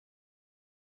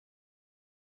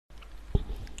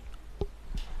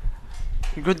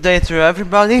Good day to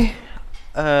everybody.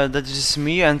 That is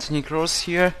me, Anthony Cross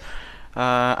here.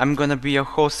 I'm gonna be your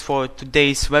host for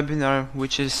today's webinar,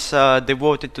 which is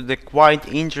devoted to the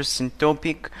quite interesting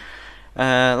topic,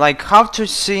 like how to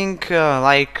think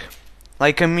like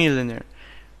a millionaire.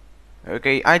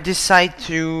 Okay, I decided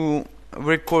to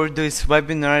record this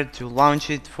webinar to launch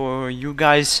it for you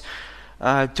guys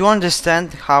to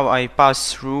understand how I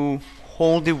passed through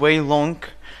all the way long,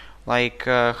 like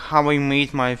how I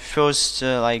made my first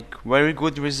like very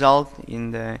good result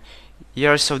in the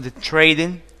years of the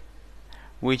trading,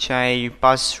 which I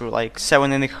passed through like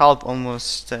 7.5,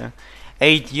 almost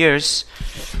 8 years.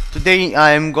 Today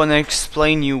I'm gonna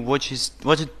explain you what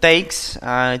it takes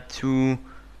to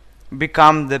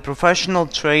become the professional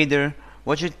trader,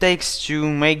 what it takes to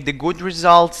make the good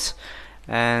results,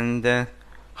 and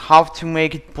how to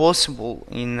make it possible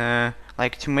in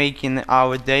like to make in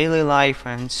our daily life,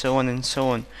 and so on and so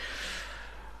on.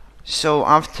 So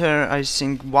after I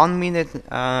think 1 minute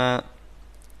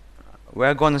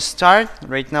we're gonna start.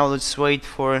 Right now let's wait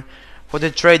for the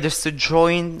traders to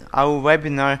join our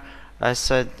webinar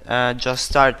as it just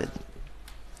started.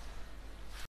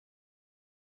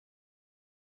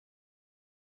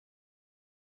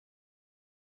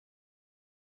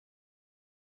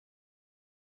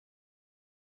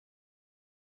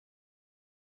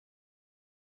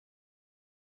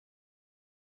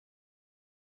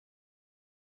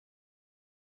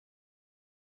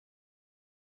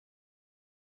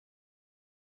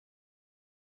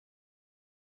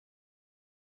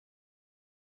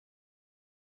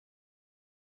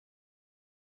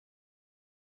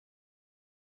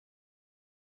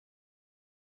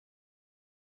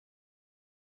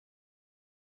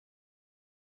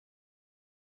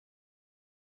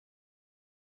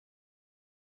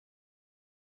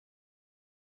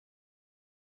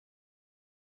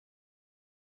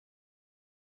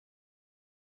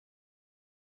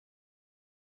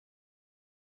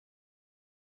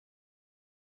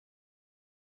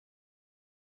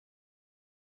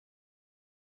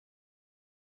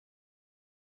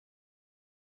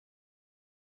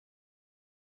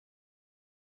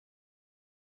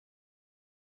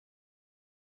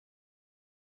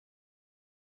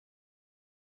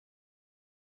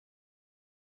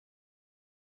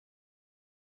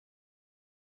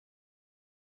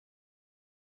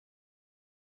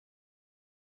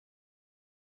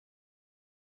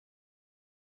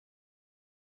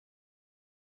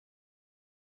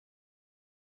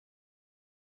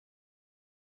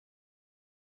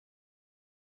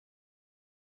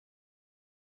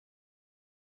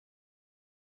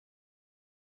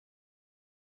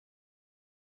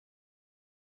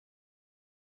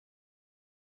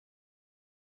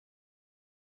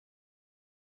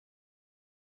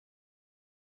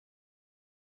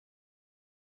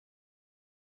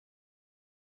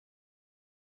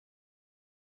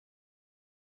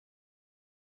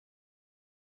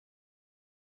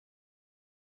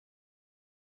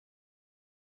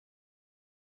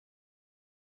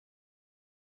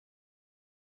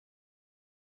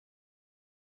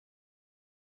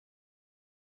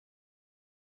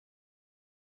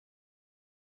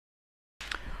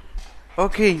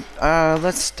 Okay,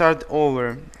 let's start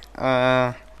over.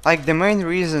 Like the main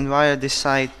reason why I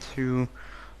decided to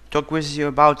talk with you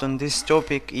about on this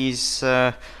topic is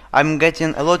I'm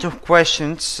getting a lot of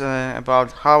questions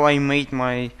about how I made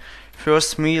my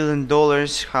first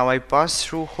 $1,000,000, how I passed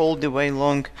through all the way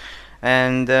long,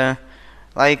 and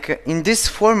like in this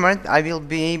format I will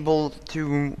be able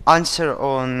to answer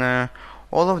on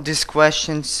all of these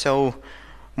questions. So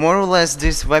more or less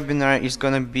this webinar is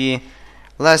gonna be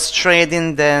less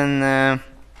trading than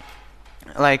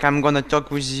like I'm gonna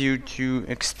talk with you to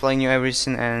explain you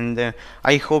everything, and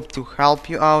I hope to help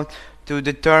you out to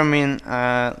determine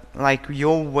like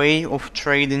your way of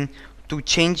trading, to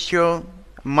change your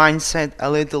mindset a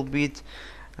little bit,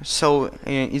 so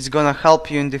it's gonna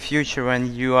help you in the future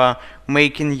when you are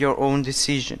making your own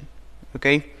decision.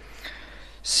 Okay,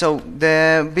 so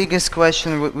the biggest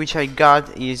question which I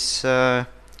got is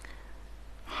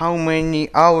how many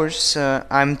hours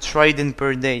I'm trading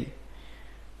per day.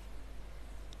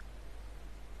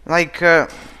 Like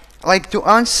to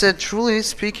answer, truly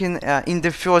speaking, in the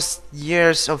first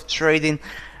years of trading,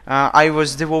 I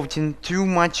was devoting too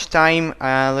much time,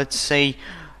 let's say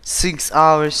 6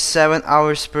 hours, 7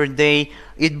 hours per day.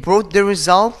 It brought the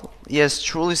result. Yes,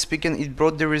 truly speaking, it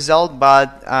brought the result,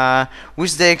 but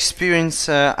with the experience,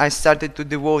 I started to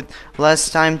devote less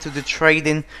time to the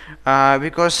trading,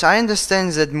 because I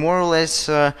understand that more or less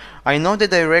I know the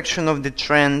direction of the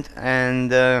trend,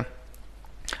 and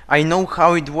I know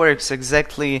how it works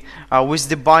exactly with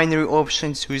the binary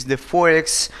options, with the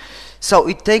Forex. So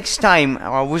it takes time.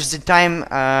 With the time,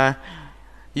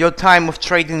 your time of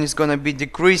trading is gonna be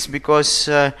decreased, because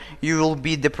you will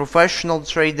be the professional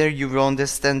trader. You will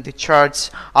understand the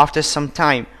charts after some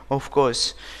time, of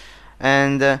course.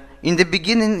 And in the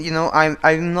beginning, you know,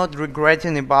 I'm not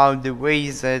regretting about the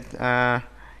ways that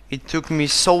it took me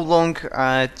so long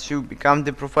to become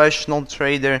the professional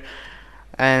trader,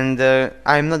 and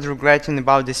I'm not regretting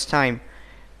about this time.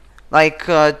 Like,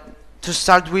 to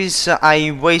start with, I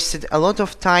wasted a lot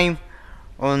of time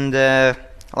on the,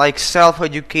 like,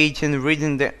 self-educating,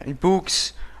 reading the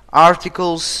books,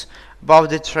 articles about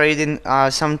the trading,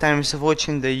 sometimes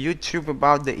watching the YouTube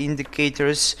about the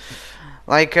indicators.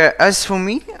 Like, as for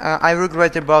me, I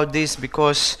regret about this,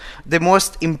 because the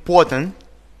most important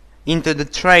into the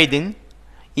trading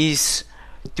is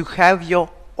to have your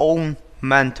own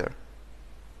mentor.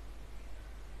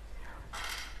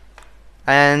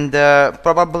 And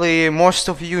probably most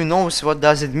of you knows what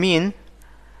does it mean,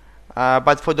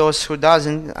 but for those who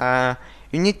doesn't,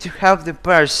 you need to have the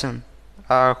person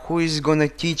who is gonna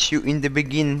teach you in the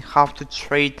beginning how to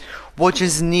trade, what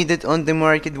is needed on the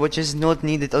market, what is not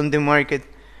needed on the market.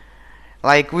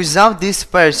 Like, without this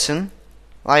person,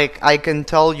 like, I can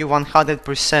tell you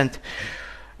 100%,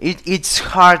 it's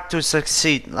hard to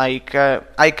succeed. Like,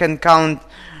 I can count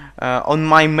on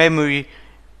my memory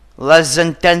less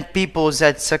than 10 people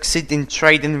that succeed in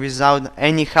trading without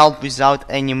any help, without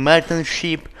any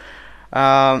mentorship.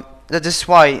 That is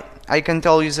why I can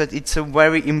tell you that it's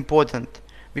very important,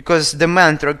 because the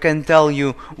mentor can tell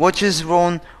you what is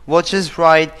wrong, what is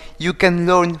right. You can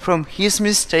learn from his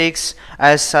mistakes,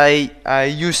 as I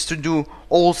used to do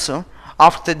also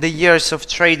after the years of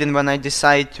trading. When I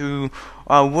decided to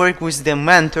work with the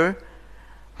mentor,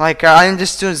 like, I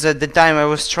understood that the time I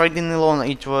was trading alone,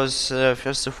 it was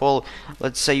first of all,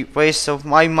 let's say, waste of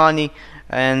my money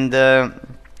and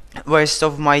waste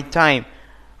of my time.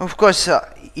 Of course,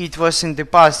 it was in the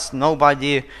past.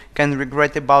 Nobody can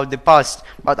regret about the past,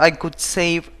 but I could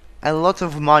save a lot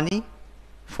of money.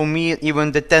 For me,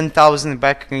 even the 10,000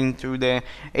 back into the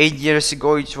 8 years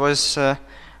ago, it was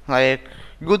like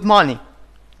good money,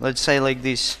 let's say like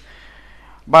this.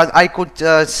 But I could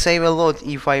save a lot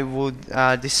if I would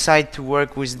decide to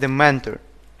work with the mentor.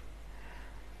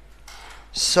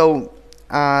 So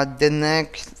the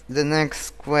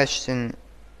next question: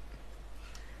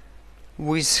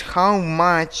 with how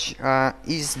much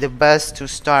is the best to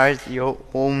start your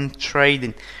own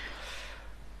trading?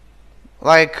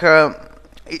 Like,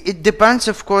 it depends,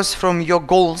 of course, from your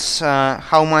goals,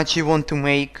 how much you want to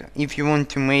make. If you want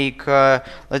to make,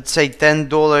 let's say,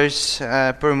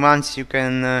 $10 per month, you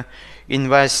can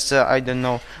invest, I don't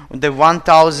know, the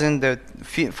 1,000, the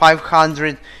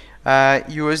 500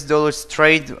 US dollars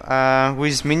trade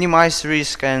with minimized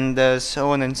risk, and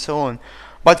so on and so on.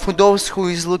 But for those who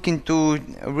is looking to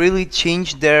really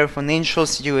change their financial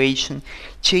situation,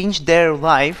 change their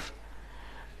life,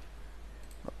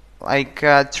 like,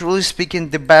 truly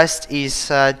speaking, the best is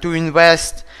to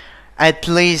invest at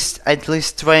least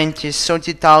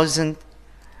 20-30,000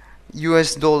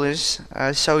 US dollars.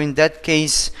 So in that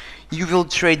case, you will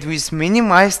trade with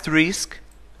minimized risk.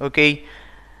 Okay,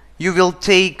 you will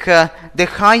take the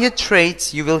higher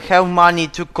trades. You will have money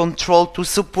to control, to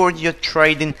support your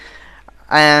trading.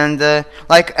 And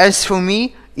like, as for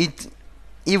me, it,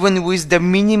 even with the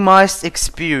minimized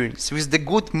experience, with the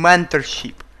good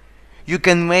mentorship, you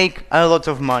can make a lot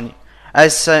of money,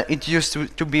 as it used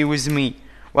to be with me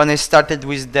when I started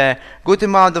with the good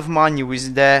amount of money,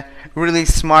 with the really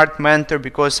smart mentor,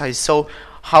 because I saw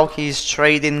how he is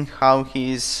trading, how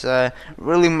he is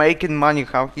really making money,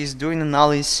 how he is doing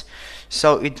analysis.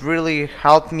 So it really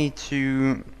helped me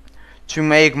to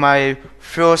make my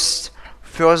first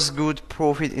good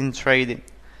profit in trading.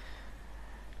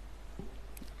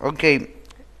 Okay,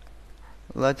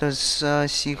 let us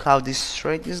see how this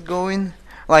trade is going.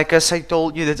 Like, as I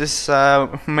told you, that is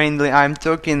mainly I'm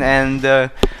talking, and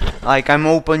like, I'm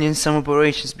opening some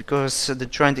operations because the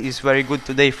trend is very good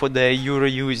today for the Euro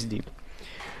USD.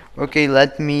 Okay,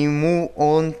 let me move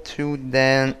on to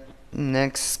the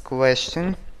next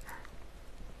question.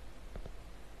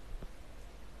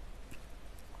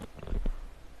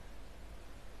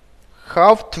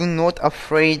 How to not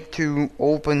afraid to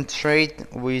open trade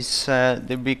with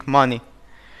the big money?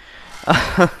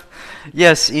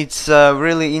 Yes, it's a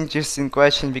really interesting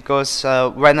question, because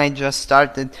when I just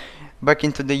started back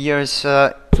into the years,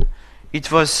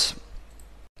 it was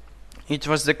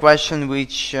the question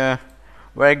which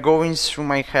were going through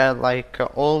my head, like,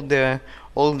 all the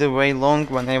way long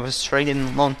when I was trading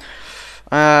alone.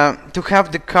 To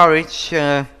have the courage,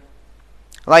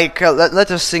 like,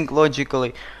 let us think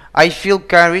logically. I feel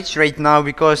courage right now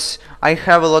because I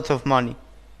have a lot of money.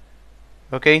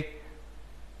 Okay?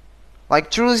 Like,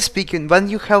 truly speaking, when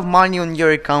you have money on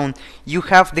your account, you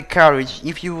have the courage.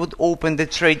 If you would open the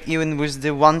trade even with the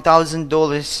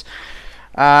 $1,000,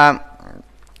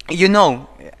 you know,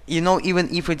 even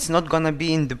if it's not gonna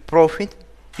be in the profit,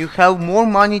 you have more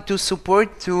money to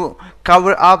support, to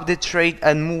cover up the trade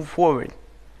and move forward.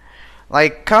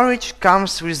 Like, courage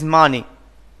comes with money.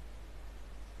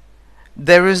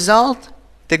 The result,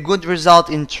 the good result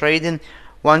in trading,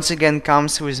 once again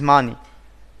comes with money.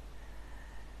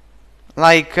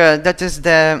 Like, that is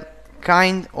the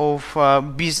kind of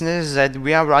business that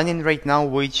we are running right now,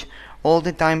 which all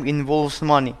the time involves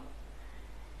money.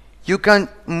 You can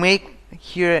make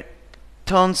here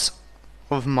tons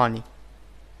of money,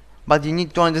 but you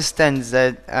need to understand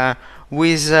that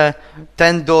with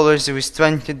 $10, with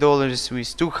 $20,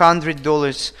 with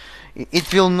 $200,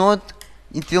 it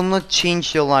will not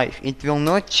change your life. It will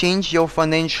not change your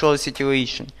financial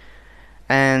situation,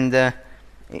 and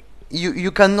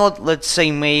you cannot, let's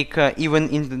say, make even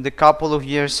in the couple of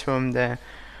years from the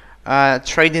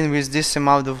trading with this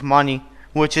amount of money,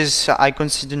 which is I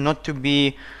consider not to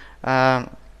be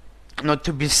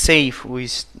safe,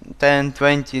 with 10,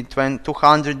 20,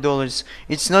 $200.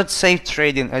 It's not safe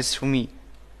trading as for me.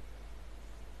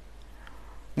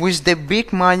 With the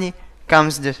big money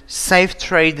comes the safe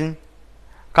trading,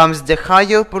 comes the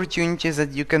higher opportunities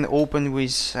that you can open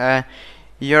with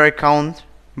your account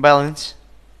balance.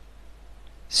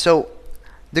 So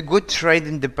the good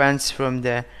trading depends from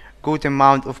the good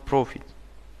amount of profit.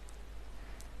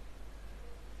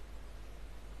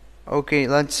 Okay,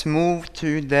 let's move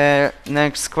to the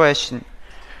next question.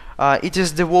 It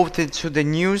is devoted to the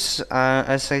news,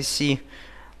 as I see.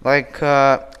 Like,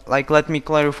 let me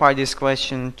clarify this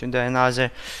question to the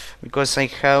another, because I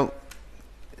have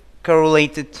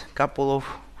correlated couple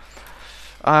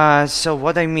of. So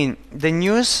what I mean, the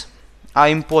news are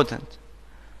important.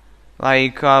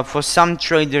 Like, for some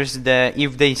traders,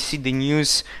 if they see the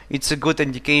news, it's a good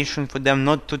indication for them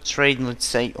not to trade, let's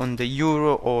say, on the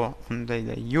euro or on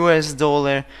the US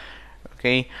dollar.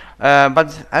 Okay,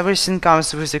 but everything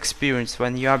comes with experience.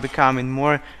 When you are becoming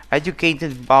more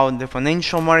educated about the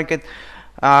financial market,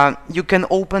 you can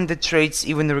open the trades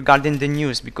even regarding the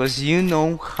news, because you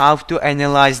know how to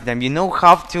analyze them. You know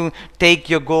how to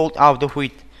take your gold out of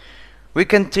it. We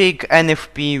can take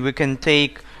NFP, we can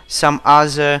take some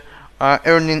other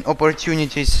earning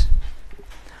opportunities,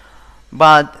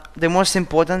 but the most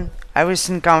important,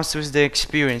 everything comes with the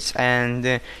experience.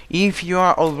 And if you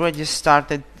are already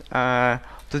started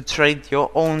to trade your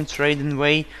own trading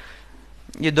way,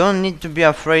 you don't need to be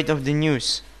afraid of the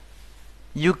news.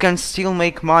 You can still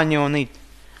make money on it.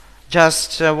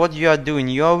 Just what you are doing,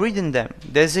 you are reading them,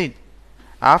 that's it.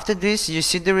 After this, you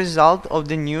see the result of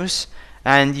the news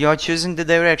and you are choosing the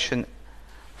direction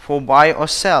for buy or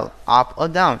sell, up or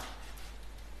down.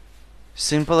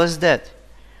 Simple as that.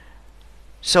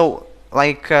 So,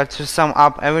 like, to sum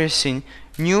up everything,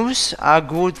 news are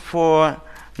good for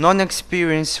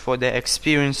non-experienced, for the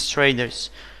experienced traders.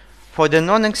 For the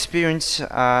non-experienced,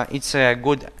 it's a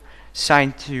good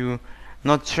sign to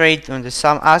not trade on the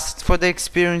some assets. For the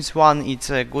experienced one, it's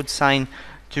a good sign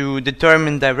to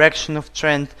determine direction of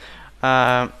trend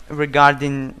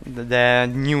regarding the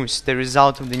news, the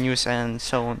result of the news, and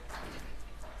so on.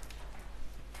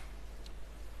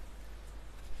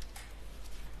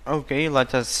 Okay,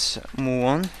 let us move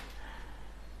on.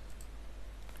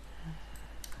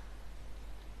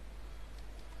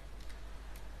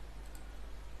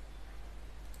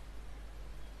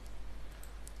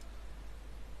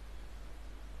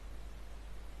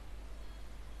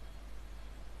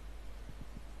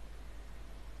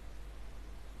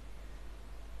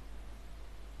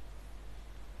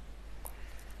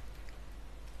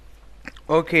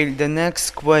 Okay, the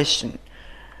next question.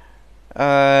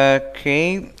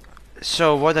 Okay,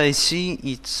 so what I see,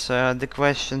 it's the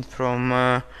question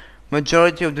from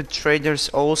majority of the traders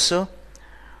also.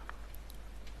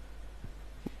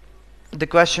 The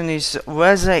question is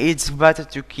whether it's better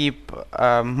to keep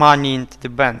money into the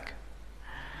bank.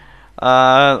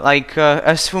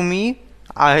 As for me,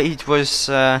 it was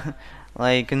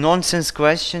like a nonsense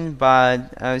question,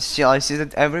 but still I see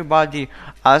that everybody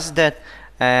asks that,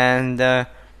 and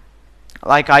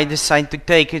like I decided to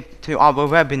take it to our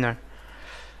webinar.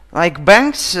 Like,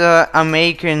 banks are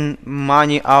making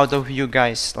money out of you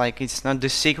guys. Like, it's not the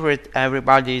secret,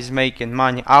 everybody is making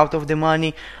money out of the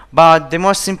money. But the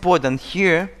most important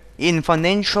here, in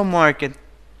financial market,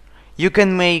 you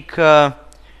can make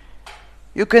up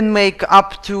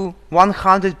to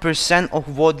 100%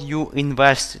 of what you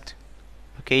invested.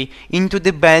 okay, into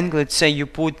the bank. Let's say you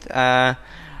put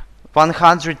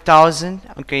 100,000,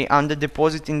 okay, under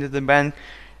deposit into the bank.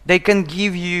 They can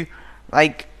give you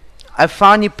like a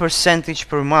funny percentage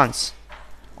per month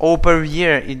or per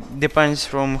year. It depends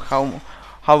from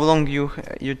how long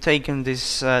you taken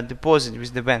this deposit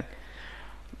with the bank.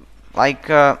 Like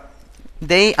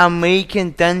they are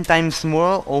making 10 times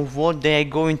more of what they are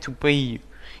going to pay you.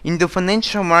 In the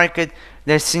financial market,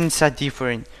 the things are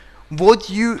different. What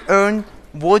you earned,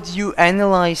 what you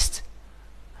analyzed,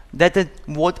 that is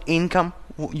what income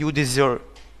you deserve.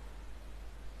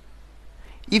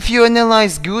 If you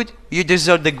analyze good, you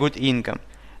deserve the good income.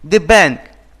 The bank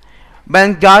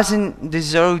doesn't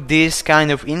deserve this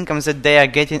kind of incomes that they are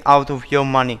getting out of your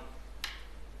money.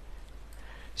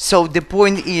 So the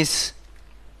point is,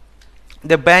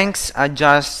 the banks are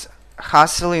just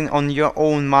hustling on your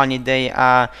own money. They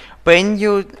are paying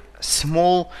you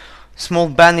small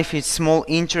benefits, small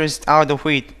interest out of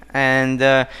it, and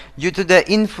due to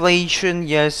the inflation,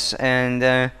 yes,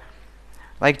 and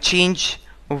like change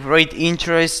of rate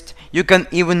interest, you can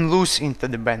even lose into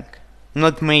the bank,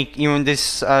 not make even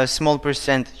this small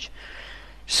percentage.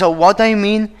 So what I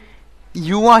mean,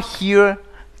 you are here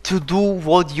to do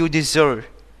what you deserve,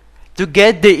 to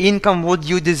get the income what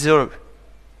you deserve.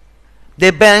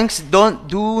 The banks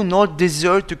do not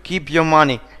deserve to keep your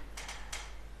money.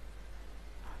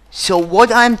 So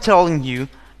what I'm telling you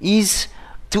is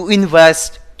to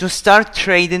invest, to start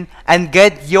trading and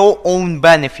get your own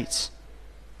benefits.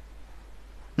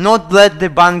 Not let the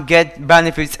bank get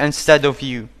benefits instead of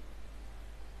you.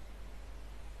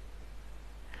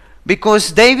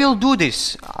 Because they will do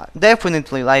this,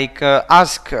 definitely. Like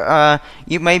ask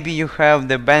if maybe you have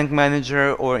the bank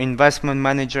manager or investment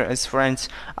manager as friends.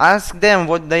 Ask them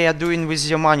what they are doing with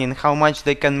your money and how much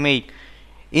they can make.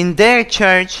 In their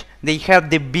church, they have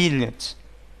the billions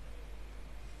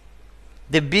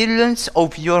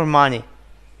of your money,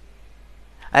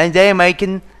 and they are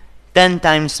making 10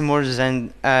 times more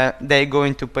than they're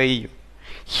going to pay you.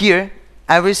 Here,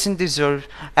 everything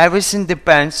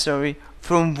depends,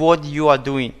 from what you are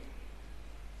doing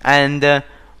and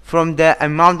from the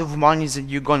amount of money that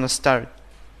you're gonna start.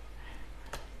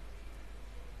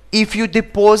 If you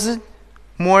deposit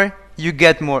more, you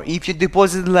get more. If you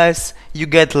deposit less, you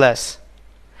get less.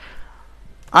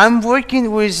 I'm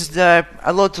working with a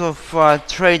lot of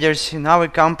traders in our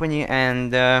company,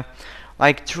 and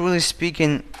like truly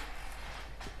speaking,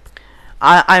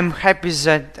 I'm happy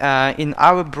that in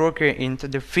our broker, into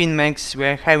the Finmax,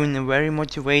 we're having a very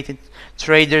motivated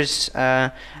traders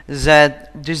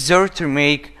that deserve to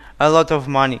make a lot of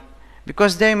money,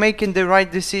 because they're making the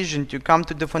right decision to come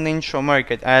to the financial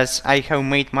market, as I have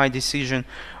made my decision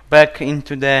back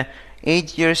into the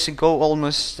 8 years ago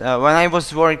almost, when I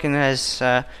was working as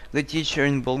the teacher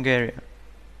in Bulgaria.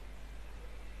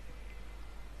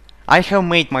 I have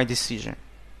made my decision.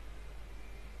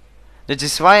 That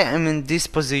is why I'm in this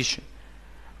position,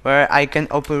 where I can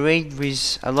operate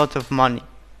with a lot of money.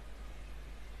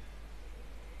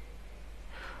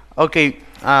 Okay,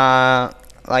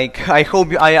 like I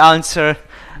hope I answer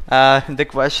the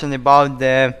question about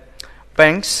the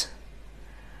banks.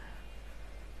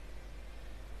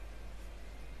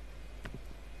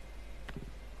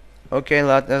 Okay,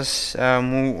 let us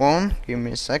move on. Give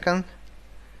me a second.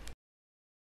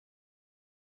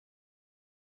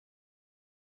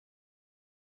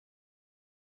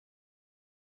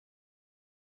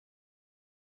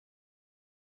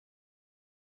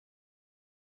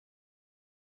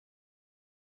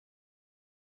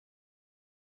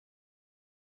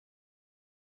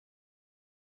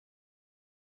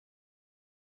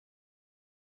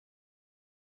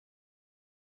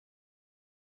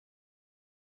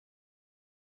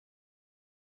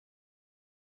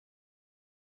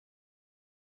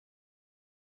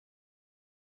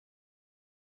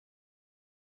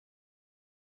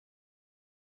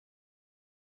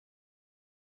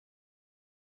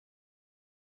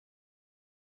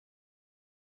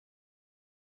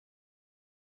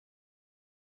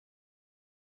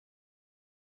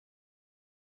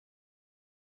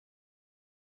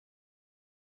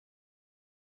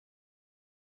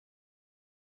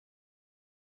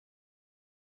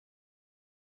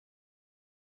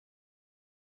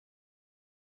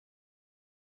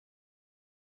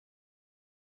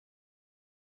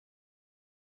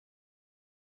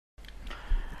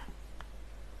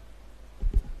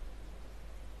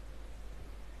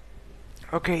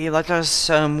 Okay, let us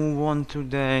move on to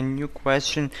the new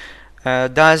question.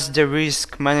 Does the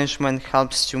risk management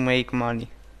helps to make money?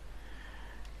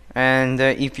 And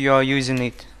if you are using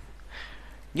it?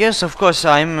 Yes, of course.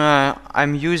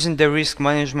 I'm using the risk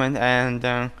management,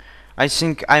 and I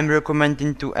think I'm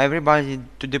recommending to everybody,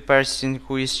 to the person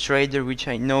who is trader, which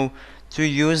I know, to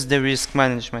use the risk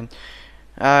management.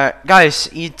 Guys,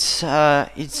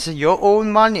 it's your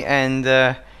own money, and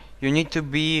you need to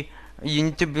be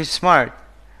smart.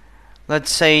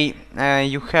 Let's say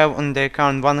you have on the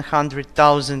account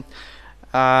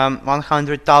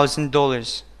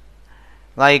 $100,000.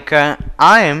 Like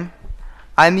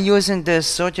I'm using the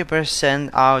 30%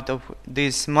 out of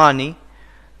this money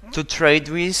to trade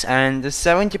with, and the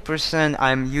 70%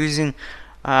 I'm using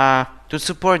to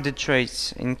support the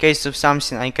trades. In case of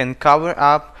something, I can cover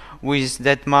up with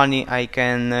that money. I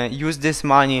can use this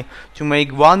money to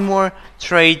make one more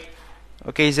trade,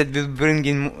 okay, that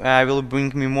will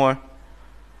bring me more.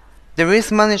 The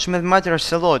risk management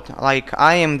matters a lot. Like,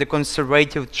 I am the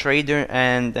conservative trader,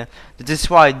 and that is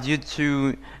why, due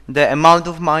to the amount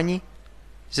of money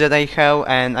that I have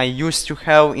and I used to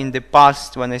have in the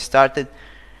past when I started,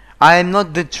 I am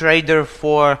not the trader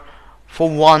for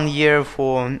 1 year,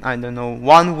 for I don't know,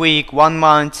 1 week, 1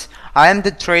 month. I am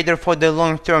the trader for the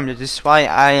long term. That is why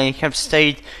I have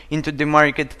stayed into the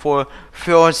market for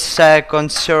first,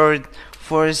 second, third,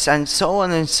 fourth, and so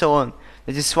on and so on.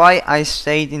 That is why I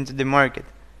stayed into the market,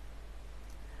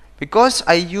 because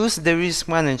I used the risk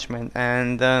management,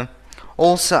 and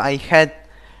also I had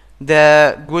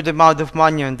the good amount of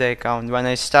money on the account when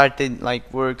I started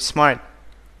like work smart.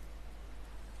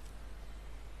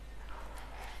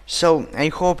 So I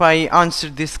hope I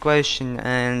answered this question,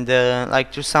 and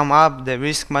like, to sum up, the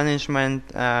risk management,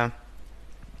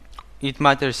 it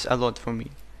matters a lot for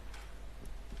me.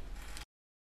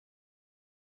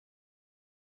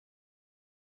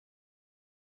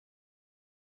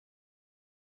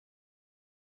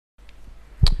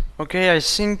 Okay, I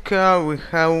think we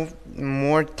have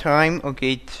more time,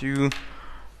 okay, to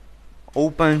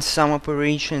open some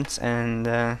operations, and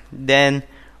then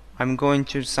I'm going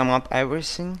to sum up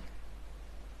everything.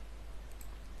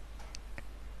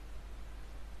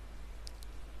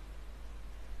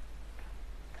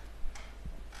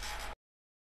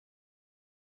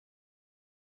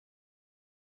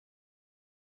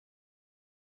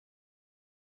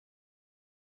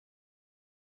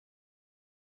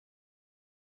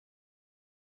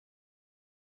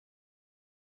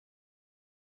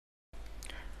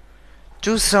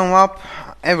 To sum up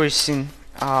everything,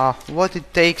 what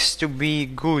it takes to be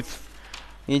good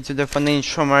into the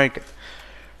financial market.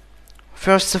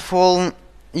 First of all,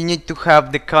 you need to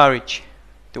have the courage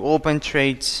to open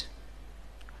trades,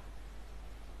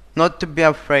 not to be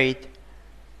afraid,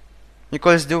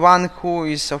 because the one who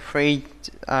is afraid,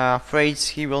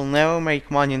 he will never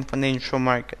make money in financial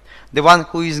market. The one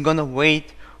who is gonna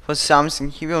wait for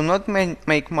something, he will not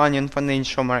make money in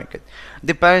financial market.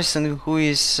 The person who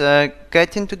is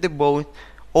getting to the boat,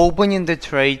 opening the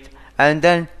trade, and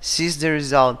then sees the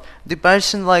result, the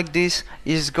person like this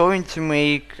is going to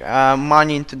make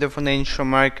money into the financial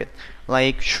market,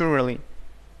 like, surely.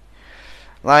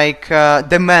 Like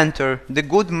the mentor, the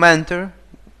good mentor,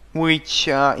 which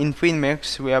in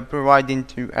Finmax we are providing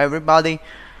to everybody.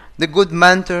 The good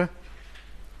mentor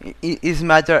is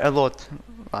matter a lot.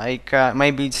 Like,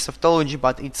 maybe it's tautology,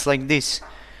 but it's like this.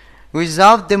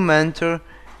 Without the mentor,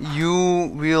 you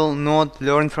will not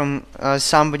learn from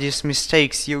somebody's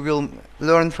mistakes. You will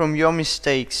learn from your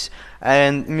mistakes,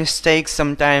 and mistakes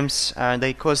sometimes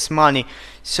they cost money.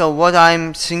 So what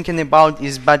I'm thinking about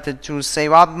is better to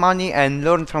save up money and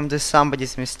learn from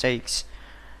somebody's mistakes.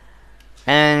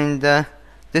 And the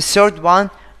third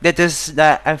one, that is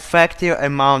the effective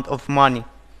amount of money.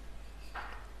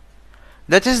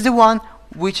 That is the one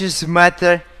which is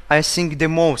matter, I think, the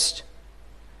most,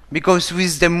 because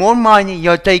with the more money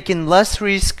you're taking less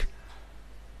risk,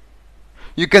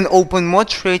 you can open more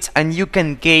trades, and you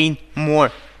can gain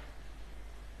more.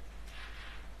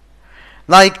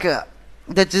 Like,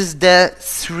 that is the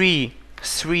three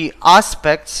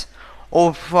aspects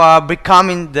of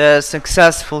becoming the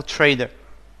successful trader.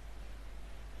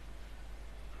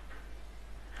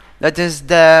 That is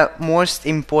the most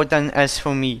important as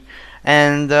for me.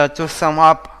 And to sum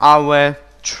up our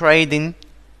trading,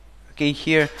 okay,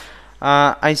 here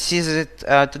I see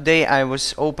that today I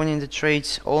was opening the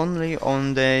trades only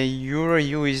on the Euro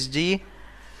USD.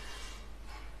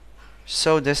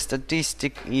 So the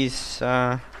statistic is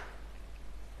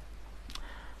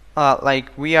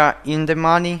like, we are in the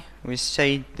money. We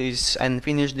say this and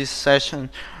finish this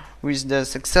session with the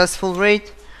successful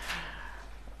rate.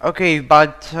 Okay,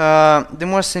 but the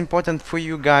most important for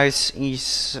you guys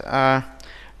is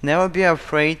never be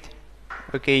afraid,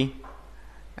 okay,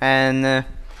 and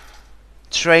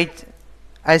trade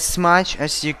as much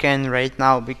as you can right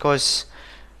now, because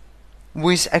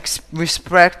with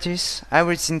practice,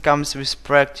 everything comes with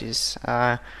practice.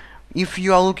 If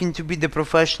you are looking to be the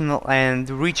professional and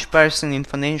rich person in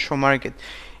financial market,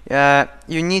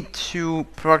 you need to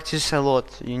practice a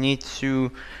lot. You need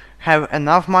to have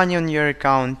enough money on your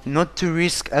account, not to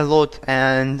risk a lot,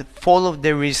 and follow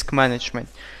the risk management.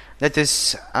 That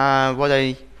is what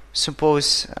I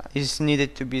suppose is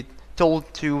needed to be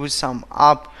told to sum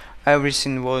up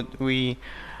everything what we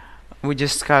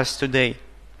discussed today.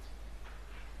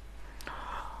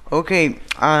 Okay,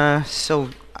 so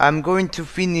I'm going to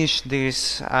finish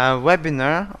this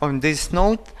webinar on this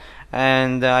note,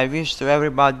 and I wish to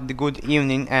everybody the good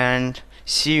evening and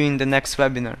see you in the next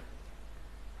webinar.